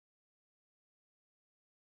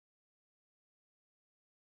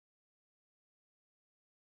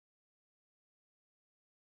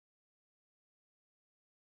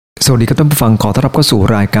วัสดีครับท่านผู้ฟังขอต้อนรับเข้าสู่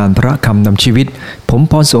รายการพระคำนำชีวิตผม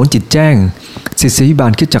พรสวงจิตแจ้งศิษยาภิบา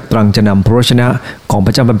ลคริสตจักรตรังจะนำพระวจนะของพ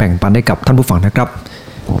ระเจ้ามาแบ่งปันให้กับท่านผู้ฟังนะครับ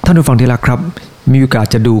ท่านผู้ฟังที่รักครับมีโอกาส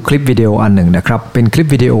จะดูคลิปวิดีโออันหนึ่งนะครับเป็นคลิป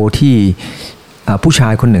วิดีโอที่ผู้ชา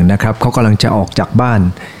ยคนหนึ่งนะครับเขากำลังจะออกจากบ้าน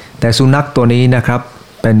แต่สุนัขตัวนี้นะครับ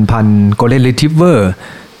เป็นพันธุ์โกลเด้นรีทรีฟเวอร์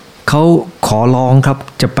เขาขอร้องครับ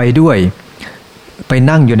จะไปด้วยไป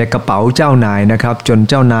นั่งอยู่ในกระเป๋าเจ้านายนะครับจน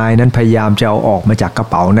เจ้านายนั้นพยายามจะเอาออกมาจากกระ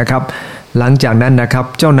เป๋านะครับหลังจากนั้นนะครับ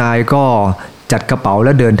เจ้านายก็จัดกระเป๋าแ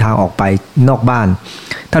ล้วเดินทางออกไปนอกบ้าน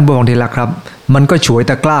ท่านผู้ฟังที่รักครับมันก็ฉวย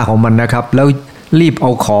ตะกร้าของมันนะครับแล้วรีบเอ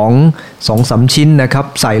าของ 2-3 ชิ้นนะครับ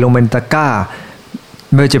ใส่ลงในตะกร้า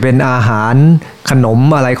ไม่ว่าจะเป็นอาหารขนม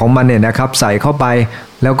อะไรของมันเนี่ยนะครับใส่เข้าไป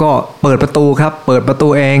แล้วก็เปิดประตูครับเปิดประตู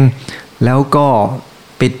เองแล้วก็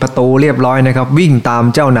ปิดประตูเรียบร้อยนะครับวิ่งตาม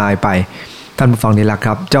เจ้านายไปท่านผู้ฟังนี่แหละค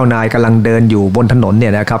รับเจ้านายกำลังเดินอยู่บนถนนเนี่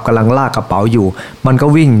ยนะครับกำลังลากกระเป๋าอยู่มันก็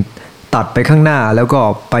วิ่งตัดไปข้างหน้าแล้วก็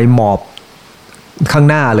ไปหมอบข้าง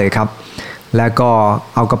หน้าเลยครับแล้วก็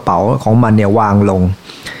เอากระเป๋าของมันเนี่ยวางลง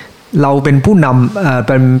เราเป็นผู้นำ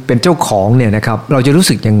เป็นเจ้าของเนี่ยนะครับเราจะรู้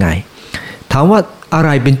สึกยังไงถามว่าอะไร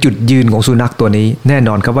เป็นจุดยืนของสุนัขตัวนี้แน่น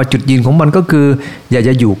อนครับว่าจุดยืนของมันก็คืออยากจ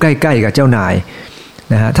ะอยู่ใกล้ๆกับเจ้านาย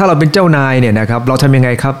นะฮะถ้าเราเป็นเจ้านายเนี่ยนะครับเราทำยังไ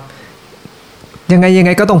งครับยังไ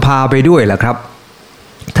งก็ต้องพาไปด้วยแหละครับ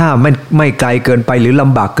ถ้าไม่ไกลเกินไปหรือล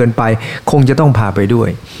ำบากเกินไปคงจะต้องพาไปด้วย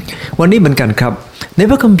วันนี้เหมือนกันครับใน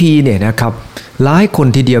พระคัมภีร์เนี่ยนะครับหลายคน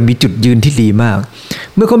ทีเดียวมีจุดยืนที่ดีมาก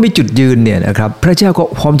เมื่อเขามีจุดยืนเนี่ยนะครับพระเจ้าก็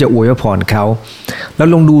พร้อมจะอวยพรเขาแล้ว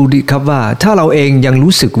ลองดูดิครับว่าถ้าเราเองยัง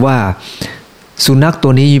รู้สึกว่าสุนัขตั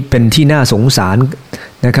วนี้เป็นที่น่าสงสาร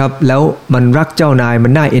นะครับแล้วมันรักเจ้านายมั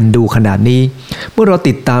นน่าเอ็นดูขนาดนี้เมื่อเรา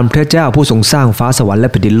ติดตามพระเจ้าผู้ทรงสร้างฟ้าสวรรค์และ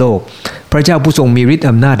แผ่นดินโลกพระเจ้าผู้ทรงมีฤทธิ์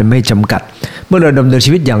อำนาจไม่จำกัดเมื่อเราดำเนิน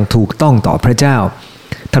ชีวิตอย่างถูกต้องต่อพระเจ้า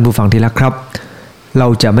ท่านผู้ฟังที่รักครับเรา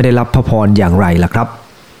จะไม่ได้รับพระพรอย่างไรล่ะครับ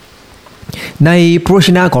ในพระวจ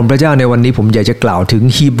นะของพระเจ้าในวันนี้ผมอยากจะกล่าวถึง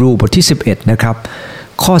ฮีบรูบทที่11นะครับ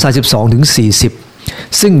ข้อ32ถึง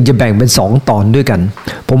40ซึ่งจะแบ่งเป็น2ตอนด้วยกัน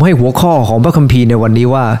ผมให้หัวข้อของพระคัมภีร์ในวันนี้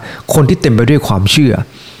ว่าคนที่เต็มไปด้วยความเชื่อ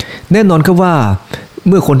แน่นอนครับว่าเ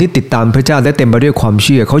มื่อคนที่ติดตามพระเจ้าและเต็มไปด้วยความเ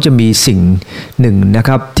ชื่อเขาจะมีสิ่งหนึ่งนะค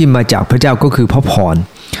รับที่มาจากพระเจ้าก็คือพระพร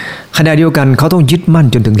ขณะเดียวกันเขาต้องยึดมั่น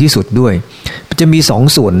จนถึงที่สุดด้วยจะมี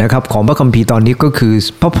2ส่วนนะครับของพระคัมภีร์ตอนนี้ก็คือ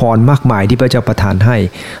พระพรมากมายที่พระเจ้าประทานให้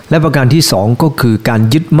และประการที่2ก็คือการ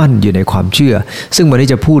ยึดมั่นอยู่ในความเชื่อซึ่งวันนี้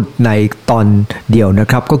จะพูดในตอนเดียวนะ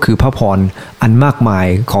ครับก็คือพระพรอันมากมาย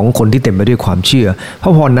ของคนที่เต็มไปด้วยความเชื่อพร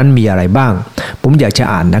ะพรนั้นมีอะไรบ้างผมอยากจะ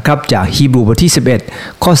อ่านนะครับจากฮีบรูบทที่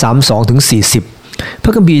11ข้อ32ถึง40พร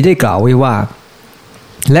ะคัมภีร์ได้กล่าวไว้ว่า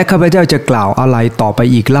และข้าพเจ้าจะกล่าวอะไรต่อไป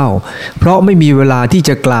อีกเล่าเพราะไม่มีเวลาที่จ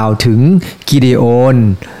ะกล่าวถึงกิเดโอน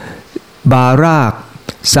บาราก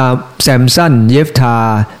แซมสันเยฟธา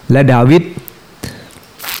และดาวิด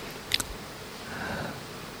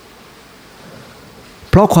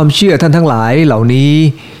เพราะความเชื่อท่านทั้งหลายเหล่านี้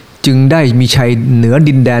จึงได้มีชัยเหนือ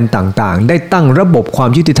ดินแดนต่างๆได้ตั้งระบบความ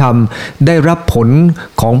ยุติธรรมได้รับผล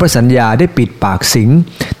ของพระสัญญาได้ปิดปากสิง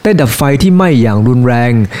ได้ดับไฟที่ไหม้อย่างรุนแร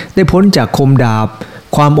งได้พ้นจากคมดาบ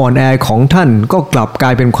ความอ่อนแอของท่านก็กลับกล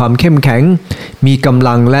ายเป็นความเข้มแข็งมีกำ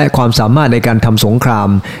ลังและความสามารถในการทำสงคราม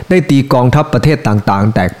ได้ตีกองทัพประเทศต่าง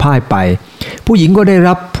ๆแตกพ่ายไปผู้หญิงก็ได้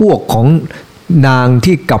รับพวกของนาง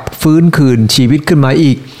ที่กลับฟื้นคืนชีวิตขึ้นมา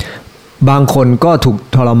อีกบางคนก็ถูก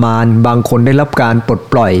ทรมานบางคนได้รับการปลด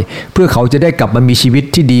ปล่อยเพื่อเขาจะได้กลับมามีชีวิต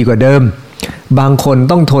ที่ดีกว่าเดิมบางคน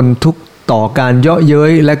ต้องทนทุกข์ต่อการเยาะเย้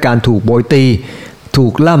ยและการถูกโบยตีถู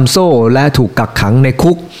กล่ามโซ่และถูกกักขังใน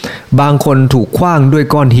คุกบางคนถูกขว้างด้วย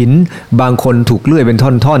ก้อนหินบางคนถูกเลื่อยเป็น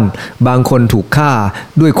ท่อนๆบางคนถูกฆ่า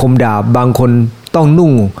ด้วยคมดาบบางคนต้องนุ่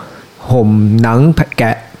งห่มหนังแก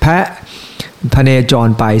ะแพะพเนจร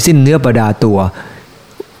ไปสิ้นเนื้อประดาตัว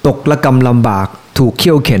ตกระกำลำบากถูกเ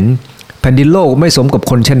คี่ยวเข็นแผ่นดินโลกไม่สมกับ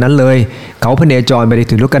คนเช่นนั้นเลยเขาพเนจรไป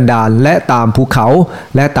ถึงทุกันดารและตามภูเขา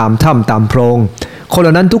และตามถ้ำตามโพรงคนเห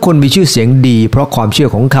ล่านั้นทุกคนมีชื่อเสียงดีเพราะความเชื่อ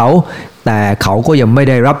ของเขาแต่เขาก็ยังไม่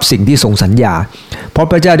ได้รับสิ่งที่ทรงสัญญาเพราะ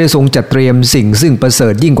พระเจ้าได้ทรงจัดเตรียมสิ่งซึ่งประเสริ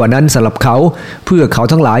ฐยิ่งกว่านั้นสำหรับเขาเพื่อเขา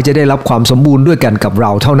ทั้งหลายจะได้รับความสมบูรณ์ด้วยกันกับเร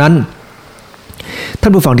าเท่านั้นท่า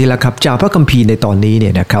นผู้ฟังดีละครับจากพระคัมภีร์ในตอนนี้เนี่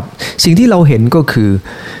ยนะครับสิ่งที่เราเห็นก็คือ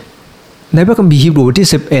ในพระคัมภีร์ฮีบรูที่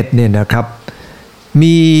11เนี่ยนะครับ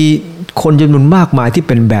มีคนจำนวนมากมายที่เ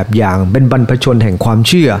ป็นแบบอย่างเป็นบรรพชนแห่งความ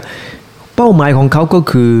เชื่อเป้าหมายของเขาก็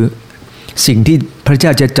คือสิ่งที่พระเจ้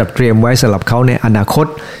าจะจัดเตรียมไว้สำหรับเขาในอนาคต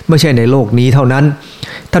ไม่ใช่ในโลกนี้เท่านั้น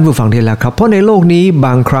ท่านผู้ฟังที่รักครับเพราะในโลกนี้บ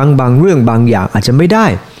างครั้งบางเรื่องบางอย่างอาจจะไม่ได้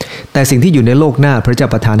แต่สิ่งที่อยู่ในโลกหน้าพระเจ้า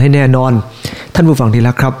ประทานให้แน่นอน ท่านผู้ฟังที่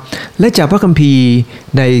รักครับและจากพระคัมภีร์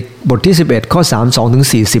ในบทที่11ข้อ32ถึง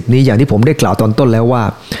40นี้อย่างที่ผมได้กล่าวตอนต้นแล้วว่า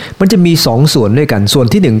มันจะมี2ส่วนด้วยกันส่วน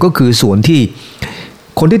ที่1ก็คือส่วนที่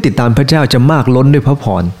คนที่ติดตามพระเจ้าจะมากล้นด้วยพระพ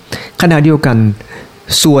รขณะเดียวกัน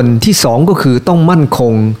ส่วนที่2ก็คือต้องมั่นค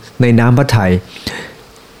งในน้ำพระทัย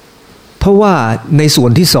เพราะว่าในส่ว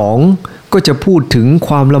นที่2ก็จะพูดถึงค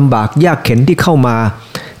วามลำบากยากเข็ญที่เข้ามา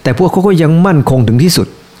แต่พวกเขาก็ยังมั่นคงถึงที่สุด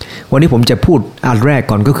วันนี้ผมจะพูดอันแรก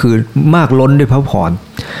ก่อนก็คือมากล้นด้วยพระพร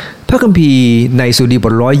พระคัมภีร์ในสดุดีบ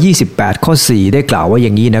ท128ข้อ4ได้กล่าวไว้อย่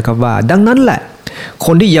างนี้นะครับว่าดังนั้นแหละค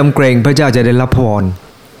นที่ยำเกรงพระเจ้าจะได้รับพร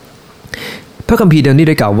พระคัมภีร์เดี๋ยวนี้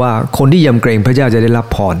ได้กล่าวว่าคนที่ยำเกรงพระเจ้าจะได้รับ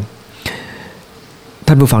พร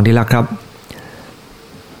ท่านผู้ฟังที่รักครับ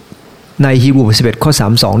ในฮีบรูบท11ข้อ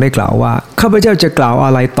32ได้กล่าวว่าข้าพเจ้าจะกล่าวอ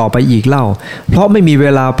ะไรต่อไปอีกเล่าเพราะไม่มีเว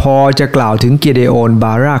ลาพอจะกล่าวถึงเกเดโอนบ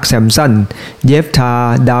ารักแซมสันเยฟธา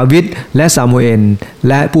ดาวิดและซามูเอล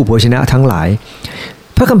และผู้เผยชนะทั้งหลาย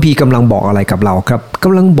พระคัมภีร์กำลังบอกอะไรกับเราครับก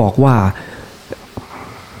ำลังบอกว่า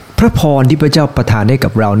พระพรที่พระเจ้าประทานให้กั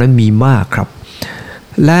บเรานั้นมีมากครับ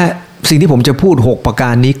และสิ่งที่ผมจะพูด6ประกา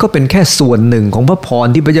รนี้ก็เป็นแค่ส่วนหนึ่งของพระพร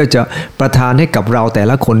ที่พระเจ้าจะประทานให้กับเราแต่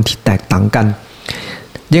ละคนที่แตกต่างกัน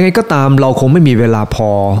ยังไงก็ตามเราคงไม่มีเวลาพอ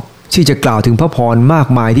ที่จะกล่าวถึงพระพรมาก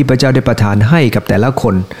มายที่พระเจ้าได้ประทานให้กับแต่ละค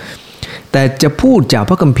นแต่จะพูดจาก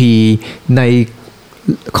พระคัมภีร์ใน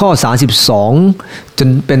ข้อ32จน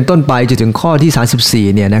เป็นต้นไปจนถึงข้อที่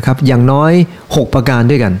34เนี่ยนะครับอย่างน้อย6ประการ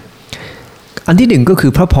ด้วยกันอันที่1ก็คื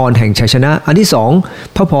อพระพรแห่งชัยชนะอันที่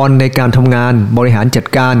2พระพรในการทำงานบริหารจัด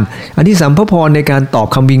การอันที่3พระพรในการตอบ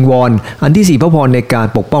คำวิงวอนอันที่4พระพรในการ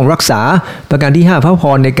ปกป้องรักษาประการที่5พระพ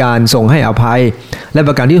รในการทรงให้อภัยและป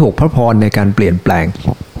ระการที่6พระพรในการเปลี่ยนแปลง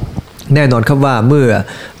แน่นอนครับว่าเมื่อ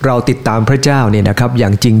เราติดตามพระเจ้าเนี่ยนะครับอย่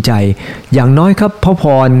างจริงใจอย่างน้อยครับพระพ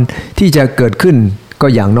รที่จะเกิดขึ้นก็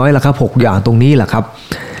อย่างน้อยละครับ6อย่างตรงนี้แหละครับ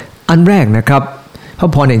อันแรกนะครับพระ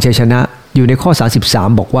พรแห่งชัยชนะอยู่ในข้อ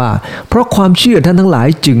33บอกว่าเพราะความเชื่อท่านทั้งหลาย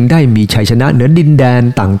จึงได้มีชัยชนะเหนือดินแดน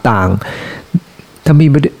ต่างๆท่าน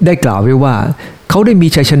ได้กล่าวไว้ว่าเขาได้มี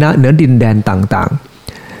ชัยชนะเหนือดินแดนต่าง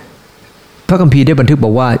ๆพระคัมภีร์ได้บันทึกบ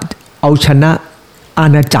อกว่าเอาชนะอา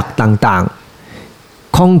ณาจักรต่าง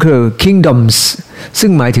ๆ conquer kingdoms ซึ่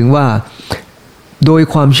งหมายถึงว่าโดย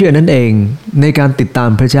ความเชื่อนั่นเองในการติดตาม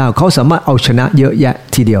พระเจ้าเขาสามารถเอาชนะเยอะแยะ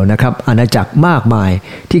ทีเดียวนะครับอาณาจักรมากมาย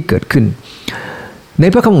ที่เกิดขึ้นใน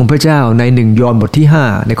พระคำของพระเจ้าใน1ยอห์นบทที่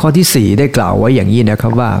5ในข้อที่4ได้กล่าวไว้อย่างนี้นะครั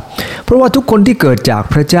บว่าเพราะว่าทุกคนที่เกิดจาก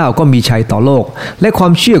พระเจ้าก็มีชัยต่อโลกและควา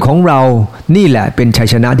มเชื่อของเรานี่แหละเป็นชัย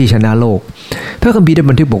ชนะที่ชนะโลกพระคัมภีร์ได้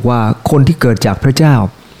บันทึกบอกว่าคนที่เกิดจากพระเจ้า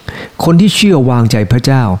คนที่เชื่อวางใจพระเ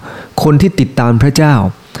จ้าคนที่ติดตามพระเจ้า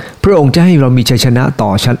พระองค์จะให้เรามีชัยชนะต่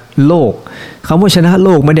อโลกคำว่าชนะโล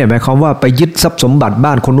กไม่ได้หมายความว่าไปยึดทรัพย์สมบัติ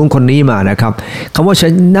บ้านคนนู้นคนนี้มานะครับคำว่าช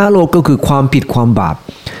นะโลกก็คือความผิดความบาป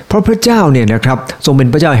เพราะพระเจ้าเนี่ยนะครับทรงเป็น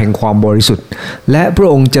พระเจ้าแห่งความบริสุทธิ์และพระ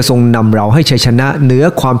องค์จะทรงนำเราให้ชัยชนะเหนือ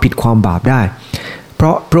ความผิดความบาปได้เพร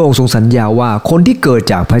าะพระองค์ทรงสัญญาว่าคนที่เกิด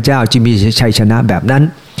จากพระเจ้าจะมีชัยชนะแบบนั้น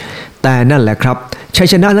แต่นั่นแหละครับชัย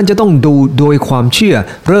ชนะนั้นจะต้องดูโดยความเชื่อ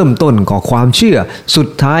เริ่มต้นก็ความเชื่อสุด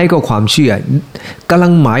ท้ายก็ความเชื่อกำลั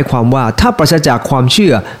งหมายความว่าถ้าปราศจากความเชื่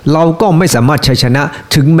อเราก็ไม่สามารถชัยชนะ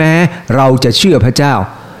ถึงแม้เราจะเชื่อพระเจ้า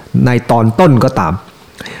ในตอนต้นก็ตาม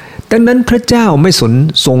ดังนั้นพระเจ้าไม่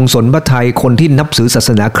ทรงสนพระทัยคนที่นับถือศาส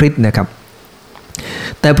นาคริสต์นะครับ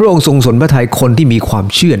แต่พระองค์ทรงสนพระทัยคนที่มีความ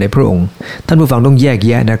เชื่อในพระองค์ท่านผู้ฟังต้องแยกแ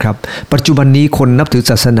ยะนะครับปัจจุบันนี้คนนับถือ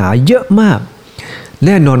ศาสนาเยอะมากแ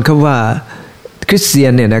น่นอนครับว่าคริสเตีย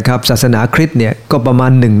นเนี่ยนะครับศาสนาคริสต์เนี่ยก็ประมา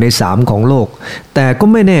ณ1 ใน 3ของโลกแต่ก็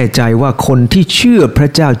ไม่แน่ใจว่าคนที่เชื่อพระ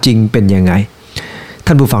เจ้าจริงเป็นยังไง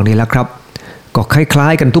ท่านผู้ฟังนี่แหละครับก็คล้า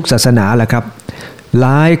ยๆกันทุกศาสนาแหละครับหล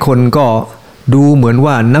ายคนก็ดูเหมือน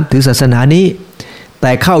ว่านับถือศาสนานี้แ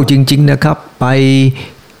ต่เข้าจริงๆนะครับไป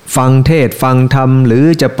ฟังเทศน์ฟังธรรมหรือ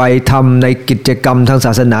จะไปทำในกิจกรรมทางศ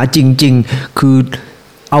าสนาจริงๆคือ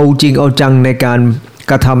เอาจริงเอาจังในการ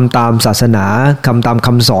กระทำตามศาสนาตามค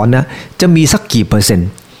ำสอนนะจะมีสักกี่เปอร์เซ็นต์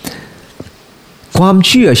ความเ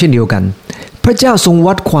ชื่อเช่นเดียวกันพระเจ้าทรง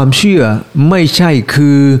วัดความเชื่อไม่ใช่คื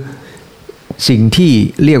อสิ่งที่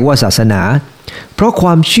เรียกว่าศาสนาเพราะคว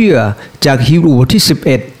ามเชื่อจากฮีบรูบทที่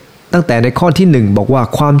11ตั้งแต่ในข้อที่1บอกว่า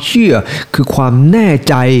ความเชื่อคือความแน่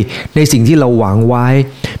ใจในสิ่งที่เราหวังไว้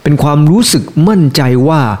เป็นความรู้สึกมั่นใจ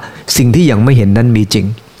ว่าสิ่งที่ยังไม่เห็นนั้นมีจริง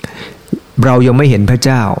เรายังไม่เห็นพระเ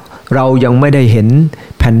จ้าเรายังไม่ได้เห็น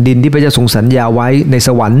แผ่นดินที่พระเจ้าทรงสัญญาไว้ในส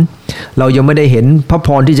วรรค์เรายังไม่ได้เห็นพระพ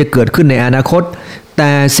รที่จะเกิดขึ้นในอนาคตแ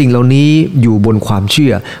ต่สิ่งเหล่านี้อยู่บนความเชื่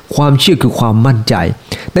อคือความมั่นใจ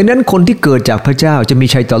ดังนั้นคนที่เกิดจากพระเจ้าจะมี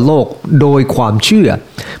ชัยต่อโลกโดยความเชื่อ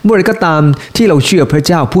เมื่อไรก็ตามที่เราเชื่อพระ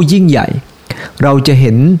เจ้าผู้ยิ่งใหญ่เราจะเ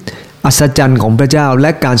ห็น อัศจรรย์ของพระเจ้าและ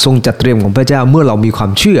การทรงจัดเตรียมของพระเจ้าเมื่อเรามีควา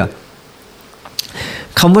มเชื่อ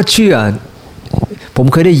คำว่าเชื่อผม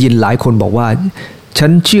เคยได้ยินหลายคนบอกว่าฉั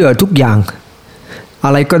นเชื่อทุกอย่างอ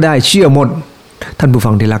ะไรก็ได้เชื่อหมดท่านผู้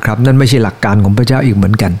ฟังที่รักครับนั่นไม่ใช่หลักการของพระเจ้าอีกเหมื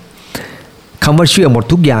อนกันคำว่าเชื่อหมด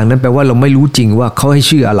ทุกอย่างนั้นแปลว่าเราไม่รู้จริงว่าเขาให้เ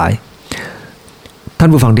ชื่ออะไรท่าน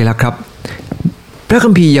ผู้ฟังที่รักครับพระคั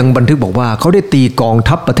มภีร์ยังบันทึกบอกว่าเขาได้ตีกอง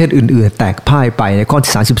ทัพประเทศอื่นๆแตกพ่ายไปในข้อ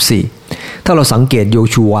ที่34ถ้าเราสังเกตโย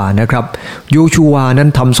ชูวานะครับโยชูวานั้น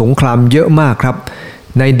ทำสงครามเยอะมากครับ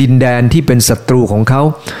ในดินแดนที่เป็นศัตรูของเขา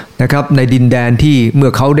นะครับในดินแดนที่เมื่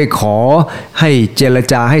อเขาได้ขอให้เจร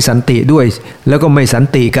จาให้สันติด้วยแล้วก็ไม่สัน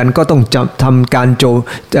ติกันก็ต้องทำการ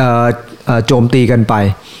โจมตีกันไป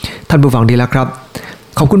ท่านผู้ฟังที่รักครับ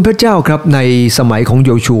ขอบคุณพระเจ้าครับในสมัยของโ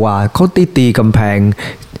ยชูวาเขาตีกำแพง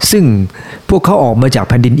ซึ่งพวกเขาออกมาจาก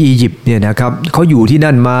แผ่นดินอียิปต์เนี่ยนะครับเขาอยู่ที่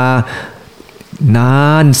นั่นมานา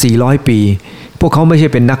น400ปีพวกเขาไม่ใช่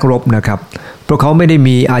เป็นนักรบนะครับพวกเขาไม่ได้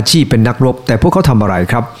มีอาชีพเป็นนักรบแต่พวกเขาทำอะไร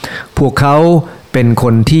ครับพวกเขาเป็นค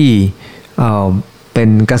นที่เป็น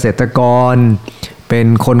เกษตรกรเป็น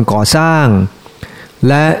คนก่อสร้าง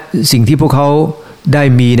และสิ่งที่พวกเขาได้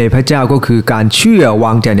มีในพระเจ้าก็คือการเชื่อว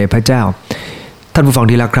างใจในพระเจ้าท่านผู้ฟัง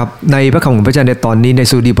ที่รักครับในพระคำของพระเจ้าในตอนนี้ใน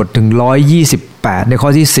สดุดีบทถึง128ในข้อ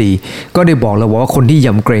ที่4ก็ได้บอกเราว่าคนที่ย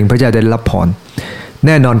ำเกรงพระเจ้าได้รับพรแ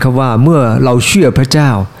น่นอนครับว่าเมื่อเราเชื่อพระเจ้า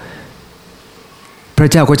พระ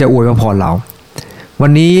เจ้าก็จะอวยพรเราวั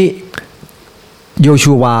นนี้โย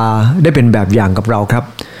ชูวาได้เป็นแบบอย่างกับเราครับ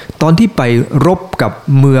ตอนที่ไปรบกับ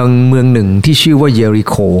เมืองหนึ่งที่ชื่อว่าเยริ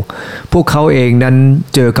โคพวกเขาเองนั้น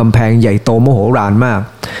เจอกำแพงใหญ่โตมโหฬารมาก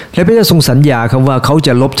และพระเจ้าทรงสัญญาครับว่าเขาจ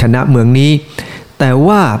ะลบชนะเมืองนี้แต่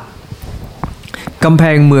ว่ากำแพ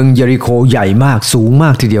งเมืองเยริโคใหญ่มากสูงมา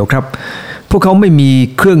กทีเดียวครับพวกเขาไม่มี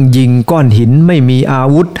เครื่องยิงก้อนหินไม่มีอา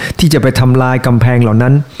วุธที่จะไปทำลายกำแพงเหล่า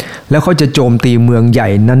นั้นแล้วเขาจะโจมตีเมืองใหญ่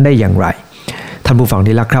นั้นได้อย่างไรท่านผู้ฟัง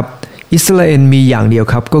ที่รักครับอิสราเอลมีอย่างเดียว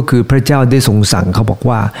ครับก็คือพระเจ้าได้ทรงสั่งเขาบอก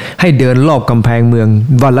ว่าให้เดินรอบกำแพงเมือง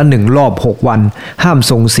วันละ1 รอบ 6 วันห้าม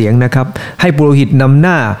ส่งเสียงนะครับให้ปุโรหิตนำห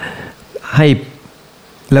น้าให้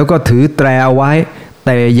แล้วก็ถือแตรเอาไว้แ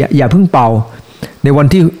ต่อย่าเพิ่งเป่าในวัน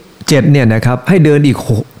ที่7เนี่ยนะครับให้เดินอีก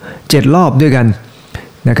7 รอบด้วยกัน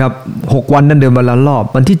นะครับ6 วันนั้นเดินวันละรอบ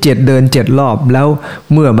วันที่7เดิน7 รอบแล้ว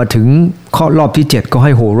เมื่อมาถึงข้อรอบที่7ก็ใ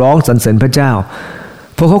ห้โห่ร้องสรรเสริญพระเจ้า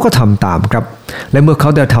พวกเขาก็ทำตามครับและเมื่อเขา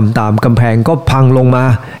ได้ทำตามกำแพงก็พังลงมา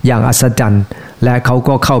อย่างอัศจรรย์และเขา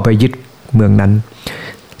ก็เข้าไปยึดเมืองนั้น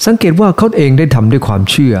สังเกตว่าเขาเองได้ทำด้วยความ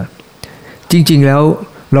เชื่อจริงๆแล้ว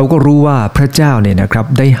เราก็รู้ว่าพระเจ้าเนี่ยนะครับ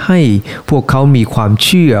ได้ให้พวกเขามีความเ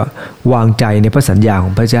ชื่อวางใจในพระสัญญาข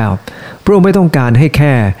องพระเจ้าพระองค์ไม่ต้องการให้แ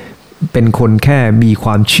ค่เป็นคนแค่มีคว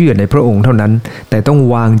ามเชื่อในพระองค์เท่านั้นแต่ต้อง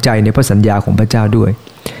วางใจในพระสัญญาของพระเจ้าด้วย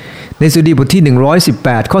ในสดุดีบทที่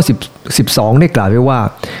118ข้อ12ได้กล่าวไว้ว่า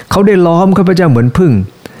เขาได้ล้อมข้าพเจ้าเหมือนผึ้ง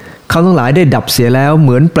เขาทั้งหลายได้ดับเสียแล้วเห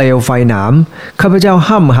มือนเปลวไฟหนามข้าพเจ้า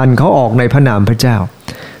ห้ำหั่นเขาออกในพระนามพระเจ้า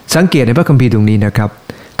สังเกตในพระคัมภีร์ตรงนี้นะครับ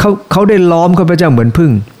เขาได้ล้อมข้าพเจ้าเหมือนผึ้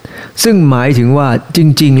งซึ่งหมายถึงว่าจ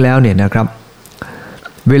ริงๆแล้วเนี่ยนะครับ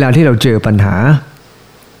เวลาที่เราเจอปัญห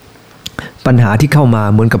าที่เข้ามา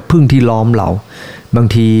เหมือนกับผึ้งที่ล้อมเราบาง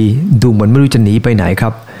ทีดูเหมือนไม่รู้จะหนีไปไหนค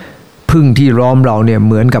รับผึ้งที่ล้อมเราเนี่ยเ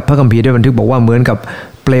หมือนกับพระคัมภีร์ได้บันทึกบอกว่าเหมือนกับ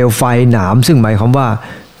เปลวไฟหนามซึ่งหมายความว่า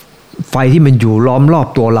ไฟที่มันอยู่ล้อมรอบ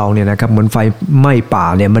ตัวเราเนี่ยนะครับเหมือนไฟไหม้ป่า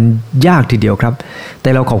เนี่ยมันยากทีเดียวครับแต่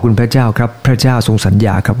เราขอบคุณพระเจ้าครับพระเจ้าทรงสัญญ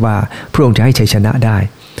าครับว่าพระองค์จะให้ชัยชนะได้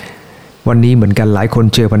วันนี้เหมือนกันหลายคน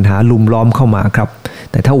เจอปัญหาลุมล้อมเข้ามาครับ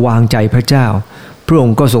แต่ถ้าวางใจพระเจ้าพระอง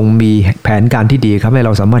ค์ก็ทรงมีแผนการที่ดีครับให้เร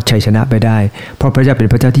าสามารถชัยชนะไปได้เพราะพระเจ้าเป็น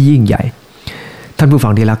พระเจ้าที่ยิ่งใหญ่ท่านผู้ฟั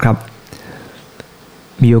งที่รักครับ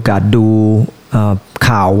มีโอกาสดู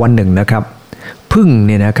ข่าววันหนึ่งนะครับผึ้งเ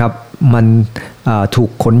นี่ยนะครับมันถูก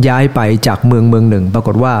ขนย้ายไปจากเมืองหนึ่งปราก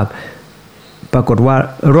ฏว่า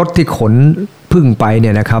รถที่ขนผึ้งไปเ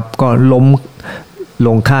นี่ยนะครับก็ล้มล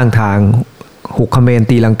งข้างทางหุกเขมร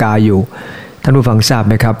ตีลังกาอยู่ท่านผู้ฟังทราบไ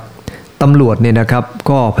หมครับตำรวจเนี่ยนะครับ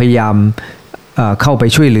ก็พยายามเข้าไป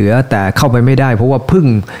ช่วยเหลือแต่เข้าไปไม่ได้เพราะว่าผึ้ง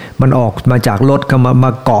มันออกมาจากรถก็ม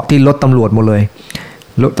าเกาะที่รถตำรวจหมดเลย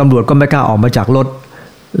ตำรวจก็ไม่กล้าออกมาจากรถ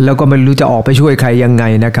แล้วก็ไม่รู้จะออกไปช่วยใครยังไง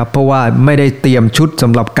นะครับเพราะว่าไม่ได้เตรียมชุดส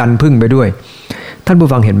ำหรับกันผึ้งไปด้วยท่านผู้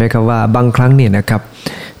ฟังเห็นไหมครับว่าบางครั้งเนี่ยนะครับ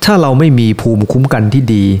ถ้าเราไม่มีภูมิคุ้มกันที่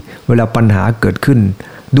ดีเวลาปัญหาเกิดขึ้น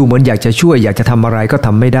ดูเหมือนอยากจะช่วยอยากจะทำอะไรก็ท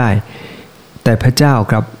ำไม่ได้แต่พระเจ้า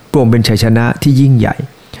ครับพระองค์เป็นชัยชนะที่ยิ่งใหญ่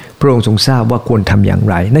พระองค์ทรงทราบว่าควรทำอย่าง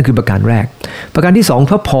ไรนั่นคือประการแรกประการที่2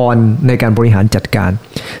พระพรในการบริหารจัดการ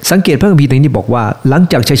สังเกตพระคัมภีร์ตรงนี้บอกว่าหลัง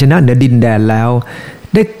จากชัยชนะเหนือดินแดนแล้ว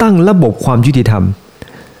ได้ตั้งระบบความยุติธรรม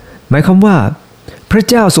หมายความว่าพระ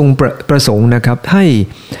เจ้าทรงประสงค์นะครับให้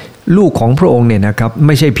ลูกของพระองค์เนี่ยนะครับไ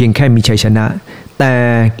ม่ใช่เพียงแค่มีชัยชนะแต่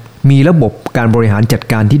มีระบบการบริหารจัด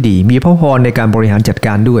การที่ดีมีพระพรในการบริหารจัดก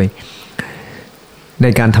ารด้วยใน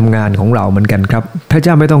การทำงานของเราเหมือนกันครับพระเ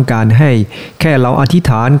จ้าไม่ต้องการให้แค่เราอธิษ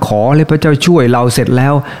ฐานขอให้พระเจ้าช่วยเราเสร็จแล้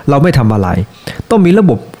วเราไม่ทำอะไรต้องมีระ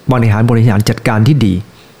บบบริหารจัดการที่ดี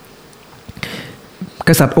ก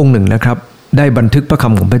ษัตริย์องค์หนึ่งนะครับได้บันทึกพระค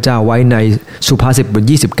ำของพระเจ้าไว้ในสุภาษิตบท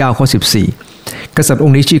29ข้อ14กษัตริย์อง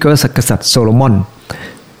ค์นี้ชื่อกษัตริย์โซโลมอน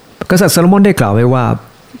กษัตริย์โซโลมอนได้กล่าวไว้ว่า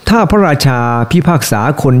ถ้าพระราชาพิพากษา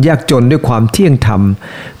คนยากจนด้วยความเที่ยงธรรม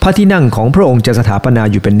พระที่นั่งของพระองค์จะสถาปนา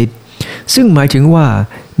อยู่เป็นนิจซึ่งหมายถึงว่า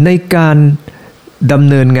ในการดำ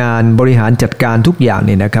เนินงานบริหารจัดการทุกอย่างเ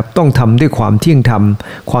นี่ยนะครับต้องทำด้วยความเที่ยงธรรม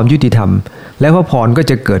ความยุติธรรมและพระพรก็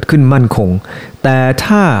จะเกิดขึ้นมั่นคงแต่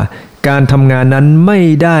ถ้าการทำงานนั้นไม่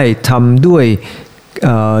ได้ทำด้วย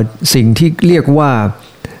สิ่งที่เรียกว่า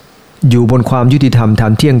อยู่บนความยุติธรรมท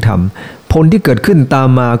ำเที่ยงธรรมผลที่เกิดขึ้นตาม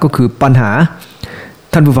มาก็คือปัญหา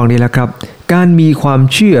ท่านผู้ฟังดีแล้วครับการมีความ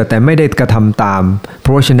เชื่อแต่ไม่ได้กระทำตามพร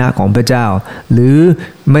ะวจนะของพระเจ้าหรือ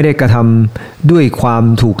ไม่ได้กระทำด้วยความ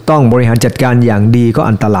ถูกต้องบริหารจัดการอย่างดีก็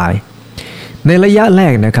อันตรายในระยะแร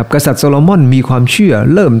กนะครับกษัตริย์โซโลมอนมีความเชื่อ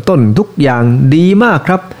เริ่มต้นทุกอย่างดีมากค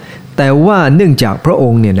รับแต่ว่าเนื่องจากพระอ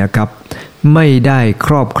งค์เนี่ยนะครับไม่ได้ค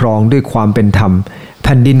รอบครองด้วยความเป็นธรรมแ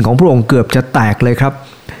ผ่นดินของพระองค์เกือบจะแตกเลยครับ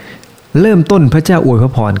เริ่มต้นพระเจ้าอวยพร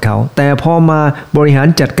ะพรเขาแต่พอมาบริหาร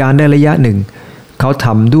จัดการได้ระยะหนึ่งเขาท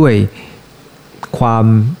ำด้วยความ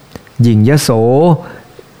หยิ่งยโส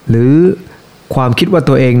หรือความคิดว่า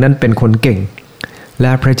ตัวเองนั้นเป็นคนเก่งแล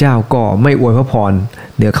ะพระเจ้าก็ไม่อวยพระพร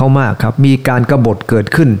เหนือเขามากครับมีการกบฏเกิด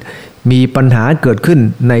ขึ้นมีปัญหาเกิดขึ้น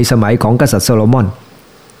ในสมัยของกษัตริย์โซโลมอน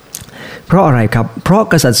เพราะอะไรครับเพราะ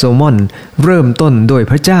กษัตริย์โซโลมอนเริ่มต้นโดย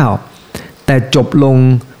พระเจ้าแต่จบลง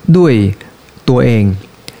ด้วยตัวเอง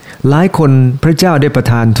หลายคนพระเจ้าได้ประ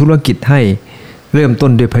ทานธุรกิจให้เริ่มต้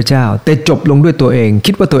นด้วยพระเจ้าแต่จบลงด้วยตัวเอง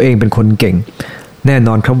คิดว่าตัวเองเป็นคนเก่งแน่น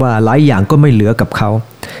อนครับว่าหลายอย่างก็ไม่เหลือกับเขา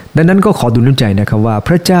ดังนั้นก็ขอดูน้ำใจนะครับว่าพ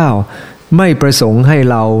ระเจ้าไม่ประสงค์ให้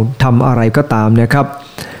เราทำอะไรก็ตามนะครับ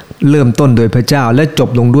เริ่มต้นโดยพระเจ้าและจบ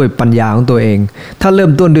ลงด้วยปัญญาของตัวเองถ้าเริ่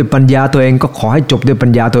มต้นด้วยปัญญาตัวเองก็ขอให้จบด้วยปั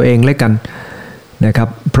ญญาตัวเองแล้วกันนะครับ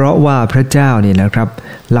เพราะว่าพระเจ้านี่นะครับ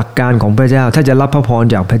หลักการของพระเจ้าถ้าจะรับพระพร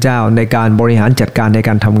จากพระเจ้าในการบริหารจัดการในก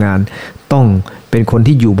ารทำงานต้องเป็นคน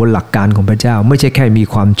ที่อยู่บนหลักการของพระเจ้าไม่ใช่แค่มี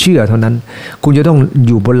ความเชื่อเท่านั้นคุณจะต้องอ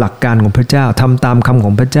ยู่บนหลักการของพระเจ้าทำตามคำข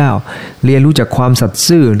องพระเจ้าเรียนรู้จากความสัตย์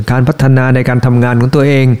ซื่อการพัฒนาในการทำงานของตัว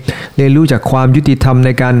เองเรียนรู้จากความยุติธรรมใน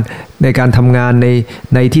การทำงาน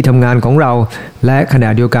ในที่ทำงานของเราและขณะ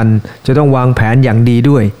เดียวกันจะต้องวางแผนอย่างดี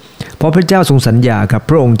ด้วยเพราะพระเจ้าทรงสัญญาครับ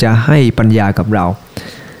พระองค์จะให้ปัญญากับเรา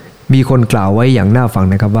มีคนกล่าวไว้อย่างน่าฟัง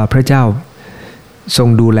นะครับว่าพระเจ้าทรง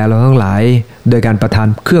ดูแลเราทั้งหลายโดยการประทาน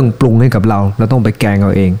เครื่องปรุงให้กับเราต้องไปแกงเอ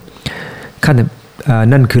าเอง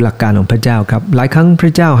นั่นคือหลักการของพระเจ้าครับหลายครั้งพร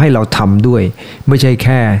ะเจ้าให้เราทำด้วยไม่ใช่แ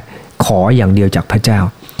ค่ขออย่างเดียวจากพระเจ้า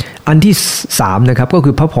อันที่3นะครับก็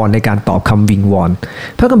คือพระพรในการตอบคำวิงวอน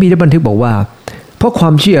พระคัมภีร์ได้บันทึกบอกว่าเพราะควา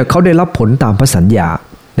มเชื่อเขาได้รับผลตามพระสัญญา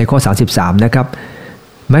ในข้อ33นะครับ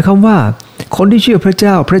หมายความว่าคนที่เชื่อพระเ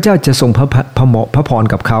จ้าพระเจ้าจะทรงพระพร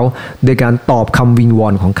กับเขาโดยการตอบคำวิงวอ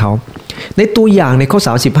นของเขาในตัวอย่างในข้อ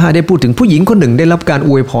35ได้พูดถึงผู้หญิงคนหนึ่งได้รับการอ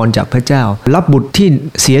วยพรจากพระเจ้ารับบุตรที่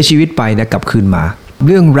เสียชีวิตไปนะกลับคืนมาเ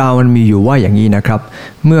รื่องราวมันมีอยู่ว่าอย่างนี้นะครับ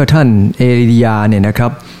เมื่อท่านเอลียาเนี่ยนะครั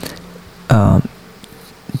บ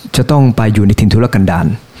จะต้องไปอยู่ในถิ่นทุรกันดาร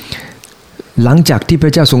หลังจากที่พร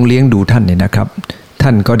ะเจ้าทรงเลี้ยงดูท่านเนี่ยนะครับท่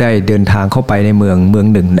านก็ได้เดินทางเข้าไปในเมือง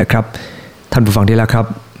หนึ่งนะครับท่านผู้ฟังที่รักครับ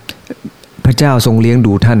พระเจ้าทรงเลี้ยง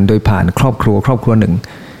ดูท่านโดยผ่านครอบครัวหนึ่ง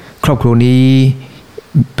ครอบครัวนี้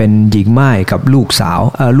เป็นหญิงม่ายกับลูก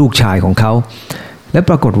ชายของเขาและ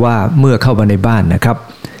ปรากฏว่าเมื่อเข้ามาในบ้านนะครับ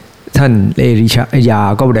ท่านเอลียา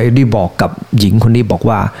ก็ได้บอกกับหญิงคนนี้บอก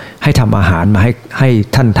ว่าให้ทำอาหารมาให้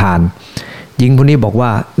ท่านทานหญิงคนนี้บอกว่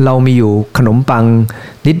าเรามีอยู่ขนมปัง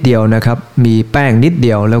นิดเดียวนะครับมีแป้งนิดเ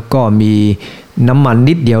ดียวแล้วก็มีน้ำมัน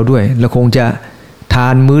นิดเดียวด้วยเราคงจะทา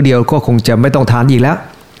นมื้อเดียวก็คงจะไม่ต้องทานอีกแล้ว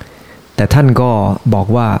แต่ท่านก็บอก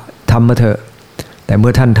ว่าทำมาเถอะแต่เมื่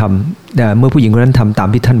อผู้หญิงคนนั้นทำตาม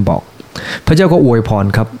ที่ท่านบอกพระเจ้าก็อวยพร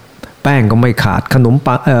ครับแป้งก็ไม่ขาดขนม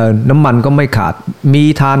ปังน้ำมันก็ไม่ขาดมี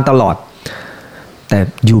ทานตลอดแต่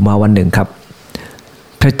อยู่มาวันหนึ่งครับ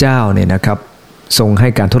พระเจ้าเนี่ยนะครับทรงให้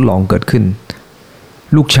การทดลองเกิดขึ้น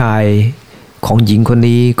ลูกชายของหญิงคน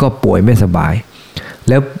นี้ก็ป่วยไม่สบาย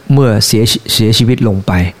แล้วเมื่อเสียชีวิตลงไ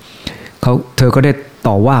ปเธอก็ได้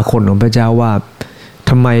ต่อว่าคนของพระเจ้าว่า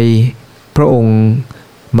ทำไมพระองค์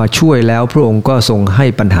มาช่วยแล้วพระองค์ก็ทรงให้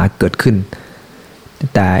ปัญหาเกิดขึ้น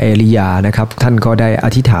แต่เอลียานะครับท่านก็ได้อ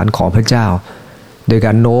ธิษฐานขอพระเจ้าโดยก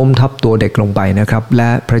ารโน้มทับตัวเด็กลงไปนะครับและ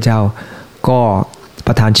พระเจ้าก็ป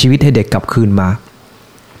ประทานชีวิตให้เด็กกลับคืนมา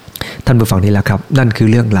ท่านผู้ฟังนี่แหละครับนั่นคือ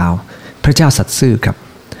เรื่องราวพระเจ้าสัตย์ซื่อครับ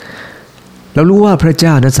เรารู้ว่าพระเจ้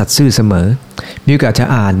านั้นสัตย์ซื่อเสมอมีโอกาสจะ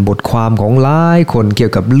อ่านบทความของหลายคนเกี่ย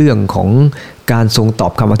วกับเรื่องของการทรงตอ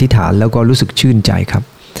บคำอธิษฐานแล้วก็รู้สึกชื่นใจครับ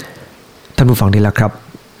ท่านผู้ฟังนี่แหละครับ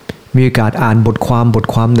มีโอกาสอ่านบทคว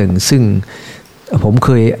ามหนึ่งซึ่งผมเค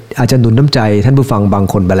ยอาจจะหนุนน้ำใจท่านผู้ฟังบาง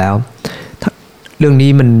คนไปแล้วเรื่องนี้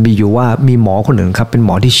มันมีอยู่ว่ามีหมอคนหนึ่งครับเป็นหม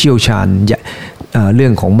อที่เชี่ยวชาญเรื่อ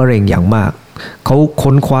งของมะเร็งอย่างมากเขา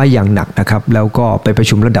ค้นคว้าอย่างหนักนะครับแล้วก็ไปประ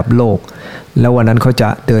ชุมระดับโลกแล้ววันนั้นเขาจะ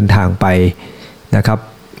เดินทางไปนะครับ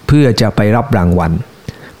เพื่อจะไปรับรางวัล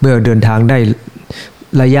เมื่อเดินทางได้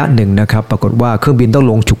ระยะหนึ่งนะครับปรากฏว่าเครื่องบินต้อง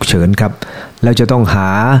ลงฉุกเฉินครับแล้วจะต้องหา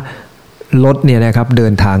รถเนี่ยนะครับเดิ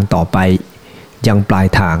นทางต่อไปยังปลาย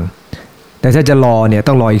ทางแต่ถ้าจะรอเนี่ย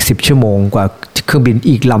ต้องรออีก10ชั่วโมงกว่าเครื่องบิน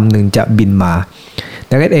อีกลำหนึ่งจะบินมา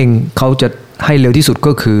ดังนั้นเองเขาจะให้เร็วที่สุด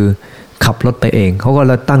ก็คือขับรถไปเองเขาก็เ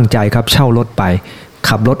ลยตั้งใจครับเช่ารถไป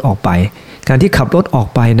ขับรถออกไปการที่ขับรถออก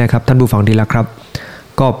ไปนะครับท่านผู้ฟังดีละครับ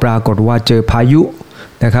ก็ปรากฏว่าเจอพายุ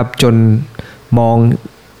นะครับจนมอง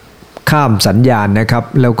ข้ามสัญญาณนะครับ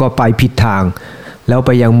แล้วก็ไปผิดทางแล้วไป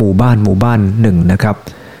ยังหมู่บ้านหนึ่งนะครับ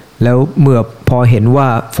แล้วเมื่อพอเห็นว่า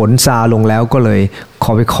ฝนซาลงแล้วก็เลย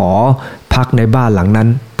ขอพักในบ้านหลังนั้น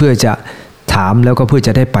เพื่อจะถามแล้วก็เพื่อจ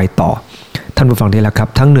ะได้ไปต่อท่านผู้ฟังนี่แหละครับ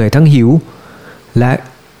ทั้งเหนื่อยทั้งหิวและ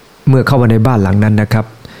เมื่อเข้ามาในบ้านหลังนั้นนะครับ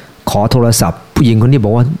ขอโทรศัพท์ผู้หญิงคนนี้บ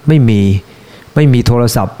อกว่าไม่มีโทร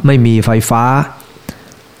ศัพท์ไม่มีไฟฟ้า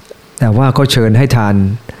แต่ว่าก็เชิญให้ทาน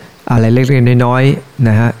อะไรเล็กๆน้อยๆน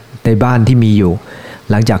ะฮะในบ้านที่มีอยู่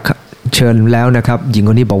หลังจากเชิญแล้วนะครับหญิงค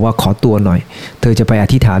นนี้บอกว่าขอตัวหน่อยเธอจะไปอ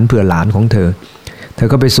ธิษฐานเผื่อหลานของเธอ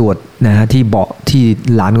ก็ไปสวดนะฮะที่เบาะที่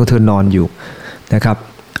หลานของเธอนอนอยู่นะครับ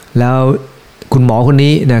แล้วคุณหมอคน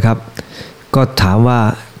นี้นะครับก็ถามว่า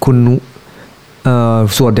คุณ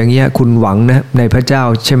สวดอย่างเงี้ยคุณหวังนะในพระเจ้า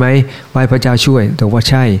ใช่ไหมว่าพระเจ้าช่วยเธอว่า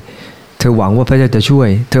ใช่เธอหวังว่าพระเจ้าจะช่วย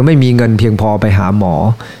เธอไม่มีเงินเพียงพอไปหาหมอ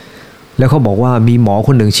แล้วเขาบอกว่ามีหมอค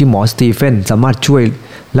นหนึ่งชื่อหมอสตีเฟนสามารถช่วย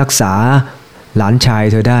รักษาหลานชาย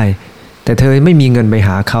เธอได้แต่เธอไม่มีเงินไปห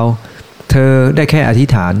าเขาเธอได้แค่อธิ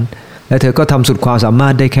ษฐานและเธอก็ทำสุดความสามา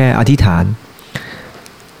รถได้แค่อธิษฐาน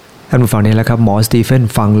ท่านผู้ฟังนี่แหละครับหมอสตีเฟน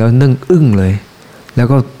ฟังแล้วนึ่งอึ้งเลยแล้ว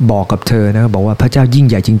ก็บอกกับเธอนะครับบอกว่าพระเจ้ายิ่ง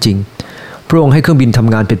ใหญ่จริงๆพระองค์ให้เครื่องบินท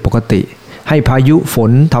ำงานเป็นปกติให้พายุฝ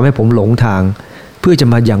นทำให้ผมหลงทางเพื่อจะ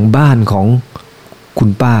มาอย่างบ้านของคุณ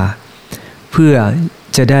ป้าเพื่อ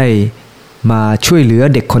จะได้มาช่วยเหลือ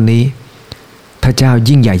เด็กคนนี้พระเจ้า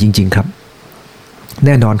ยิ่งใหญ่จริงๆครับแ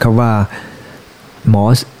น่นอนครับว่าหมอ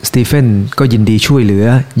สตีเฟนก็ยินดีช่วยเหลือ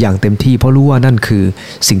อย่างเต็มที่เพราะรู้ว่านั่นคือ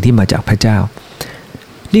สิ่งที่มาจากพระเจ้า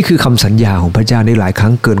นี่คือคำสัญญาของพระเจ้าในหลายครั้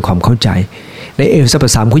งเกินความเข้าใจในเอเฟซั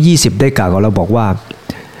ส 3:20 ได้กล่าวกับเราบอกว่า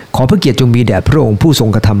ขอพระเกียรติจงมีแด่พระองค์ผู้ทรง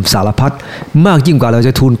กระทำสารพัดมากยิ่งกว่าเราจ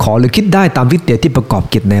ะทูลขอหรือคิดได้ตามฤทธิ์เดชที่ประกอบ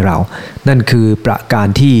กิจในเรานั่นคือประการ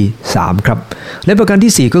ที่3ครับและประการ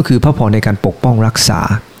ที่4ก็คือพระพรในการปกป้องรักษา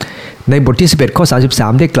ในบทที่11ข้อ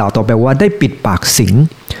33ได้กล่าวต่อไปว่าได้ปิดปากสิง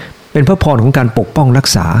เป็นพระพรของการปกป้องรัก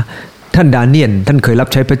ษาท่านดาเนียลท่านเคยรับ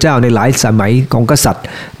ใช้พระเจ้าในหลายสมัยของกษัตริย์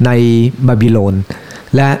ในบาบิโลน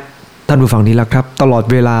และท่านผู้ฟังนี้ละครับตลอด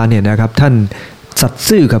เวลาเนี่ยนะครับท่านสัตย์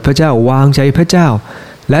ซื่อกับพระเจ้าวางใจพระเจ้า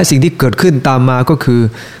และสิ่งที่เกิดขึ้นตามมาก็คือ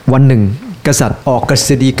วันหนึ่งกษัตริย์ออกกฤษ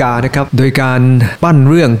ฎีกานะครับโดยการปั้น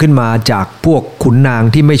เรื่องขึ้นมาจากพวกขุนนาง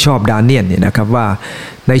ที่ไม่ชอบดาเนียลเนี่ยนะครับว่า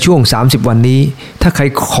ในช่วง30วันนี้ถ้าใคร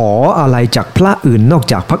ขออะไรจากพระอื่นนอก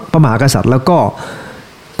จากพระมหากษัตริย์แล้วก็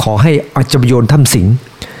ขอให้อาจจะโยนถ้ำสิง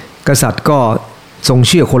กษัตริย์ก็ทรงเ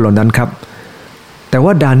ชื่อคนเหล่านั้นครับแต่ว่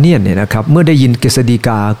าดาเนียลเนี่ยนะครับเมื่อได้ยินกฤษฎีก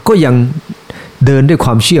าก็ยังเดินด้วยคว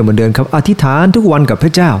ามเชื่อเหมือนเดิมครับอธิษฐานทุกวันกับพ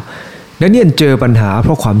ระเจ้าดาเนียลเจอปัญหาเพ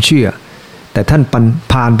ราะความเชื่อแต่ท่าน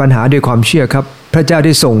ผ่านปัญหาด้วยความเชื่อครับพระเจ้าไ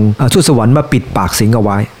ด้ส่งทูตสวรรค์มาปิดปากสิงเอาไ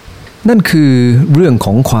ว้นั่นคือเรื่องข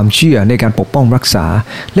องความเชื่อในการปกป้องรักษา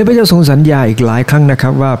และพระเจ้าทรงสัญญาอีกหลายครั้งนะครั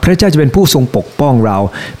บว่าพระเจ้าจะเป็นผู้ทรงปกป้องเรา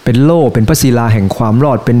เป็นโล่เป็นพระศิลาแห่งความร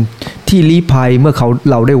อดเป็นที่ลี้ภัยเมื่อ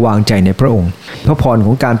เราได้วางใจในพระองค์พระพรข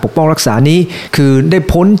องการปกป้องรักษานี้คือได้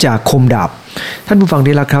พ้นจากคมดาบท่านผู้ฟัง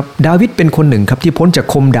ดีละครับดาวิดเป็นคนหนึ่งครับที่พ้นจาก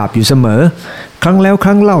คมดาบอยู่เสมอครั้งแล้วค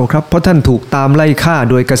รั้งเล่าครับเพราะท่านถูกตามไล่ฆ่า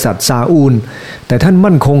โดยกษัตริย์ซาอูลแต่ท่าน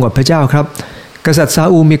มั่นคงกับพระเจ้าครับกษัตริย์ซา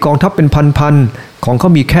อูลมีกองทัพเป็นพันๆของเขา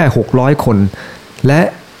มีแค่600คนและ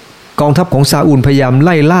กองทัพของซาอูลพยายามไ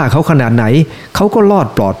ล่ล่าเขาขนาดไหนเขาก็รอด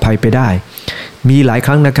ปลอดภัยไปได้มีหลายค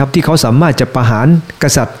รั้งนะครับที่เขาสามารถจะประหารก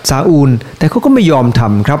ษัตริย์ซาอูลแต่เขาก็ไม่ยอมท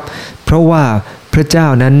ำครับเพราะว่าพระเจ้า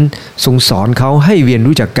นั้นทรงสอนเขาให้เรียน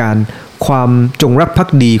รู้จากการความจงรักภัก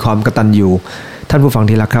ดีความกตัญญูท่านผู้ฟัง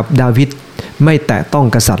ทีละครับดาวิดไม่แตะต้อง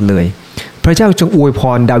กษัตริย์เลยพระเจ้าจงอวยพ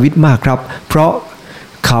รดาวิดมากครับเพราะ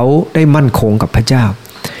เขาได้มั่นคงกับพระเจ้า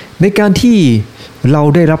ในการที่เรา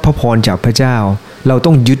ได้รับพระพรจากพระเจ้าเราต้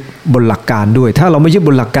องยึดบนหลักการด้วยถ้าเราไม่ยึดบ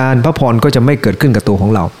นหลักการพระพรก็จะไม่เกิดขึ้นกับตัวขอ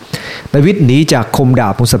งเราดาวิดหนีจากคมดา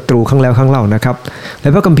บของศัตรูครั้งแล้วครั้งเล่านะครับและ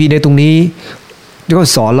พระคัมภีร์ในตรงนี้ก็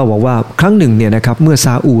สอนเราบอกว่าครั้งหนึ่งเนี่ยนะครับเมื่อซ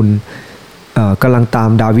าอูลกำลังตาม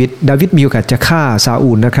ดาวิดมีโอกาสจะฆ่าซา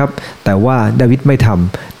อูลนะครับแต่ว่าดาวิดไม่ท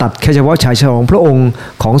ำตัดแค่เฉพาะชายฉลองพระองค์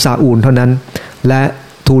ของซาอูลเท่านั้นและ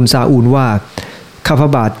ทูลซาอูลว่าข้าพระ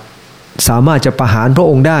บาทสามารถจะประหารพระ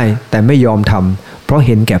องค์ได้แต่ไม่ยอมทำเพราะเ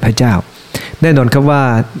ห็นแก่พระเจ้าแน่นอนครับว่า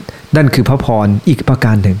นั่นคือพระพรอีกประก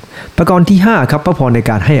ารหนึ่งประการที่5ครับพระพรใน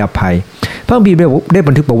การให้อภัยพระคัมภีร์ได้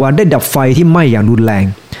บันทึกบอกว่าได้ดับไฟที่ไหม้อย่างรุนแรง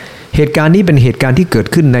เหตุการณ์นี้เป็นเหตุการณ์ที่เกิด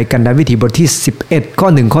ขึ้นในกันดารวิถีบทที่11ข้อ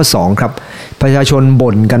1ข้อ2ครับประชาชน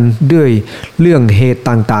บ่นกันด้วยเรื่องเหตุ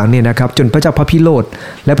ต่างๆเนี่ยนะครับจนพระเจ้าพระพิโรธ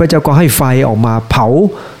และพระเจ้าก็ให้ไฟออกมาเผา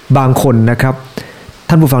บางคนนะครับ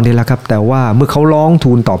ท่านผู้ฟังดีแล้วครับแต่ว่าเมื่อเขาร้อง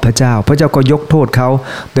ทูลต่อพระเจ้าพระเจ้าก็ยกโทษเขา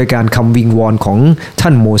โดยการคำวิงวอนของท่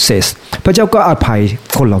านโมเสสพระเจ้าก็อภัย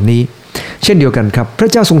คนเหล่านี้เช่นเดียวกันครับพระ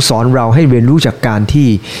เจ้าทรงสอนเราให้เรียนรู้จากการที่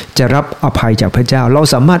จะรับอภัยจากพระเจ้าเรา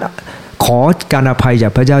สามารถขอการอภัยจา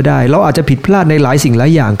กพระเจ้าได้เราอาจจะผิดพลาดในหลายสิ่งหลา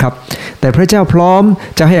ยอย่างครับแต่พระเจ้าพร้อม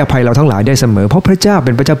จะให้อภัยเราทั้งหลายได้เสมอเพราะพระเจ้าเ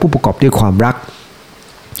ป็นพระเจ้าผู้ประกอบด้วยความรัก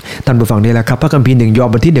ท่านผู้ฟังนี่แหละครับพระคัมภีร์1ยอห์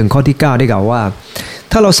นบทที่1ข้อที่9ได้กล่าวว่า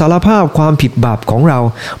ถ้าเราสารภาพความผิดบาปของเรา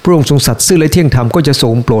พระองค์ทรงสัตย์ซื่อและเที่ยงธรรมก็จะทร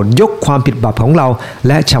งโปรดยกความผิดบาปของเราแ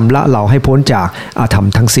ละชำระเราให้พ้นจากอาธรรม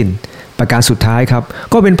ทั้งสิ้นประการสุดท้ายครับ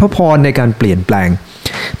ก็เป็นพระพรในการเปลี่ยนแปลง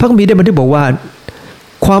พระคัมภีร์ได้บันทึกบอกว่า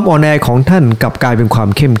ความอ่อนแอของท่านกลับกลายเป็นความ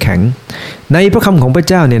เข้มแข็งในพระคำของพระ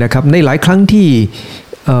เจ้าเนี่ยนะครับในหลายครั้งที่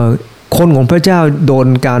คนของพระเจ้าโดน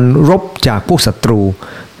การรบจากพวกศัตรู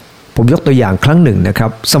ผมยกตัวอย่างครั้งหนึ่งนะครั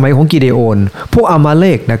บสมัยของกิเดโอนพวกอามาเล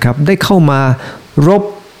กนะครับได้เข้ามารบ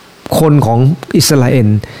คนของอิสราเอล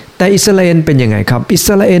แต่อิสราเอลเป็นยังไงครับอิส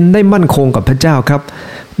ราเอลได้มั่นคงกับพระเจ้าครับ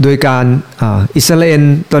โดยการอิสราเอล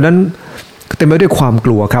ตอนนั้นเต็มไปด้วยความก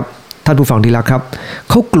ลัวครับท่านผู้ฟังที่รักครับ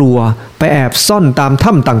เขากลัวไปแอบซ่อนตาม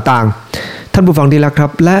ถ้ำต่างๆท่านผู้ฟังที่รักครั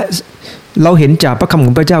บและเราเห็นจากพระคำข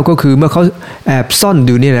องพระเจ้าก็คือเมื่อเขาแอบซ่อนอ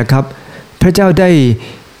ยู่เนี่ยนะครับพระเจ้าได้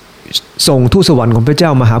ส่งทูตสวรรค์ของพระเจ้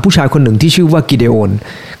ามาหาผู้ชายคนหนึ่งที่ชื่อว่ากิเดโอน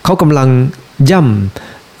เขากำลังย่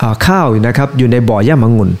ำข้าวนะครับอยู่ในบ่อย่ำอ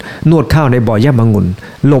งุ่นนวดข้าวในบ่อย่ำองุ่น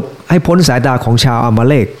หลบให้พ้นสายตาของชาวอามา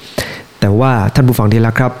เลกแต่ว่าท่านผู้ฟังที่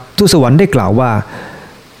รักครับทูตสวรรค์ได้กล่าวว่า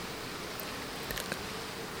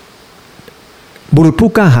บุรุษผู้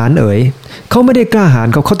กล้าหาญเอ๋ยเขาไม่ได้กล้าหาญ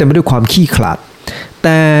เขาเต็มไปด้วยความขี้ขลาดแ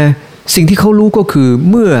ต่สิ่งที่เขารู้ก็คือ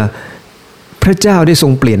เมื่อพระเจ้าได้ทร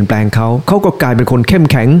งเปลี่ยนแปลงเขาก็กลายเป็นคนเข้ม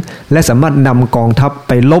แข็งและสามารถนำกองทัพไ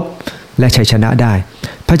ปลบและชัยชนะได้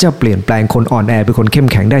พระเจ้าเปลี่ยนแปลงคนอ่อนแอเป็นคนเข้ม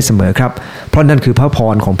แข็งได้เสมอครับเพราะนั่นคือพระพ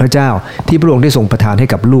รของพระเจ้าที่พระองค์ได้ทรงประทานให้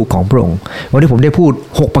กับลูกของพระองค์วันนี้ผมได้พูด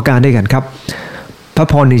6ประการด้วยกันครับพระ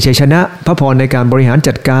พรในชัยชนะพระพรในการบริหาร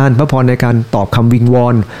จัดการพระพรในการตอบคำวิงวอ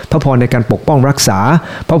นพระพรในการปกป้องรักษา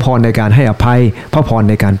พระพรในการให้อภัยพระพร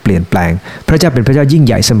ในการเปลี่ยนแปลงพระเจ้าเป็นพระเจ้ายิ่งใ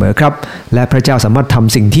หญ่เสมอครับและพระเจ้าสามารถท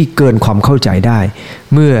ำสิ่งที่เกินความเข้าใจได้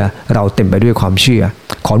เมื่อเราเต็มไปด้วยความเชื่อ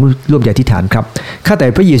ขอร่วมอธิษฐานครับข้าแต่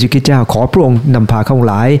พระเยซูคริสต์เจ้าขอพระองค์นำพาข้า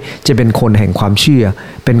หลายจะเป็นคนแห่งความเชื่อ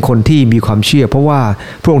เป็นคนที่มีความเชื่อเพราะว่า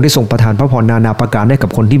พระองค์ได้ทรงประทานพระพรนานาประการให้กับ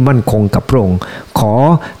คนที่มั่นคงกับพระองค์ขอ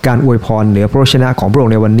การอวยพรเหนือพระวจนะของพระอง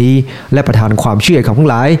ค์ในวันนี้และประทานความเชื่อของทั้ง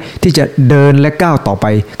หลายที่จะเดินและก้าวต่อไป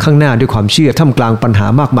ข้างหน้าด้วยความเชื่อท่ามกลางปัญหา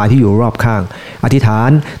มากมายที่อยู่รอบข้างอธิษฐาน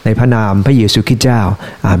ในพระนามพระเยซูคริสต์เจ้า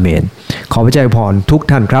อาเมนขอพระเจ้าอวยพรทุก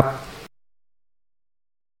ท่านครับ